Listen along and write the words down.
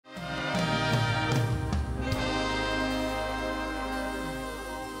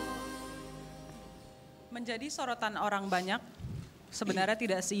Menjadi sorotan orang banyak sebenarnya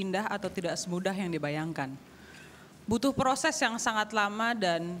tidak seindah atau tidak semudah yang dibayangkan. Butuh proses yang sangat lama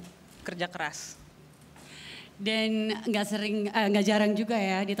dan kerja keras. Dan nggak jarang juga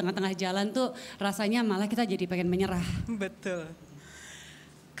ya di tengah-tengah jalan tuh rasanya malah kita jadi pengen menyerah. Betul.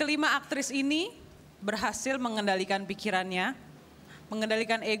 Kelima aktris ini berhasil mengendalikan pikirannya,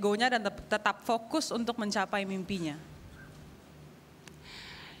 mengendalikan egonya dan tetap fokus untuk mencapai mimpinya.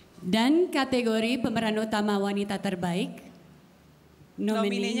 Dan kategori pemeran utama wanita terbaik,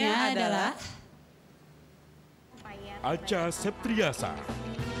 nomininya adalah Acha Septriasa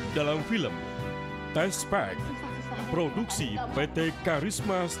dalam film Terbaik, produksi PT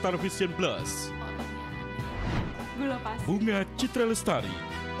Karisma Star Vision Plus. Bunga Citra Lestari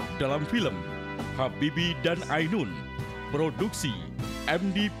dalam film Habibi dan Ainun, produksi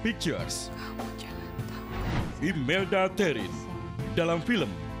MD Pictures. Imelda Therinne dalam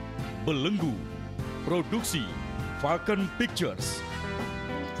film Belenggu, produksi Falcon Pictures.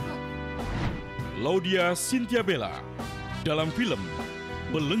 Laudia Cynthia Bella dalam film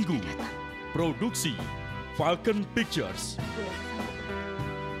Belenggu, produksi Falcon Pictures.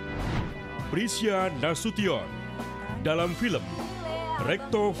 Prisya Nasution dalam film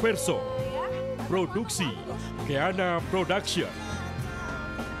Recto Verso, produksi Keana Production.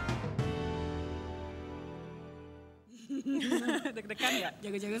 Deg-degan ya?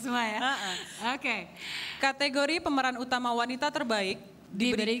 jago-jago semua ya. Oke. Kategori pemeran utama wanita terbaik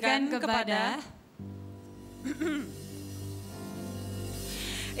diberikan kepada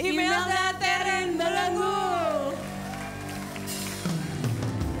Imelda Therinne Belenggu.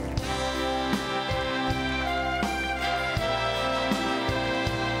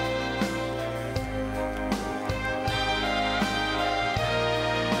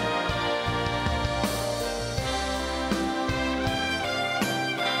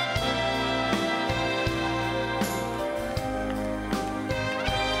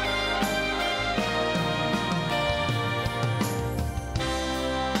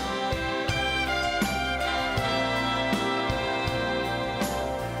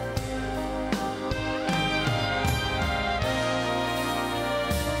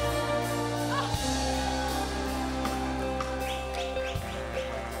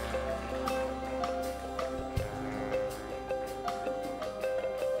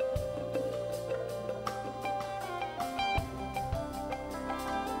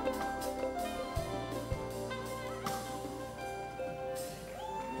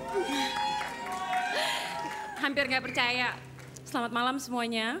 Hampir nggak percaya. Selamat malam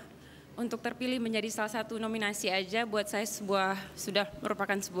semuanya. Untuk terpilih menjadi salah satu nominasi aja buat saya sudah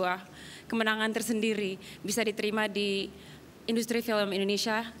merupakan sebuah kemenangan tersendiri. Bisa diterima di industri film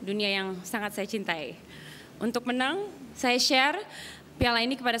Indonesia, dunia yang sangat saya cintai. Untuk menang, saya share piala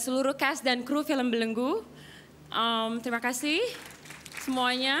ini kepada seluruh cast dan kru film Belenggu. Terima kasih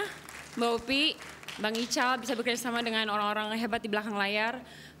semuanya, Mbak Upi, Bang Ical bisa bekerja sama dengan orang-orang hebat di belakang layar.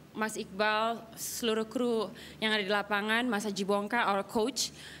 Mas Iqbal, seluruh kru yang ada di lapangan, Mas Haji Bongka, our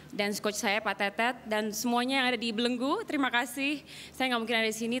coach, dan coach saya Pak Tetet, dan semuanya yang ada di Belenggu, terima kasih. Saya nggak mungkin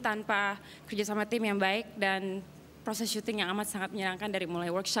ada di sini tanpa kerjasama tim yang baik dan proses syuting yang amat sangat menyenangkan dari mulai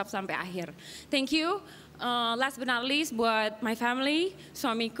workshop sampai akhir. Thank you. Last but not least buat my family,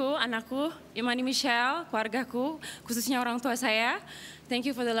 suamiku, anakku, Imani Michelle, keluargaku, khususnya orang tua saya. Thank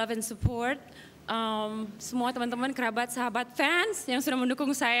you for the love and support. Semua teman-teman, kerabat, sahabat, fans yang sudah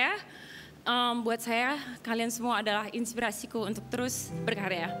mendukung saya. Buat saya, kalian semua adalah inspirasiku untuk terus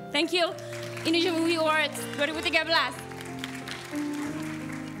berkarya. Thank you. Indonesia Movie Awards 2013.